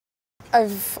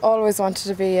I've always wanted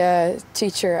to be a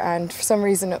teacher, and for some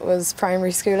reason it was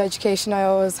primary school education I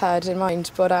always had in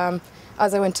mind, but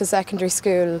as I went to secondary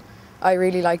school I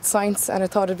really liked science and I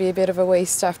thought it'd be a bit of a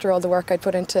waste after all the work I'd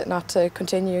put into it not to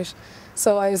continue it.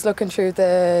 So I was looking through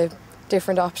the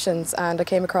different options and I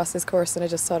came across this course and I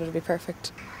just thought it'd be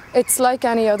perfect. It's like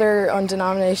any other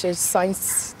undenominated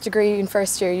science degree in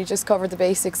first year. You just cover the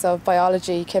basics of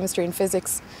biology, chemistry and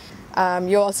physics.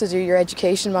 You also do your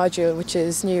education module, which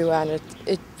is new, and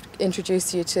it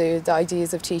introduces you to the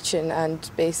ideas of teaching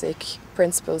and basic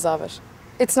principles of it.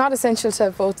 It's not essential to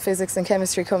have both physics and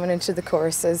chemistry coming into the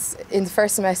course, as in the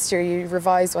first semester you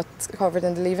revise what's covered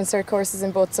in the Leaving Cert courses in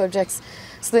both subjects.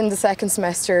 So then the second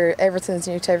semester everything's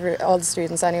new to all the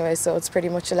students anyway, so it's pretty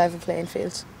much a level playing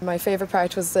field. My favourite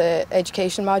part was the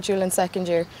education module in second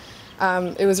year.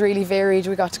 It was really varied.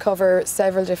 We got to cover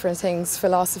several different things: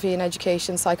 philosophy and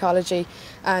education, psychology,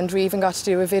 and we even got to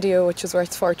do a video which was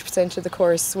worth 40% of the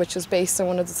course, which was based on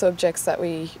one of the subjects that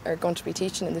we are going to be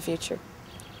teaching in the future.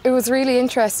 It was really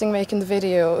interesting making the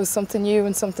video. It was something new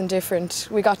and something different.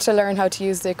 We got to learn how to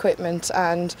use the equipment,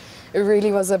 and it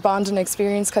really was a bonding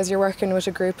experience because you're working with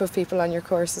a group of people on your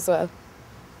course as well.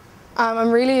 I'm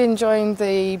really enjoying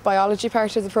the biology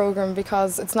part of the programme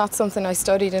because it's not something I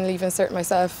studied in Leaving Cert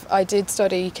myself. I did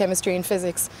study chemistry and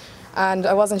physics and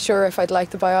I wasn't sure if I'd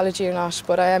like the biology or not,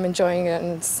 but I am enjoying it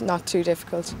and it's not too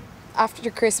difficult. After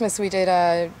Christmas we did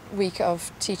a week of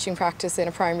teaching practice in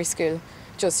a primary school.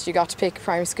 You got to pick a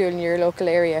primary school in your local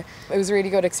area. It was a really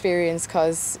good experience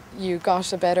because you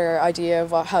got a better idea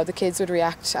of how the kids would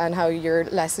react and how your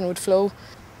lesson would flow.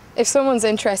 If someone's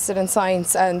interested in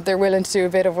science and they're willing to do a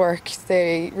bit of work,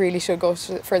 they really should go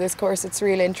for this course. It's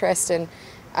really interesting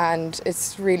and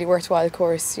it's really worthwhile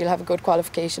course. You'll have a good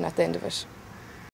qualification at the end of it.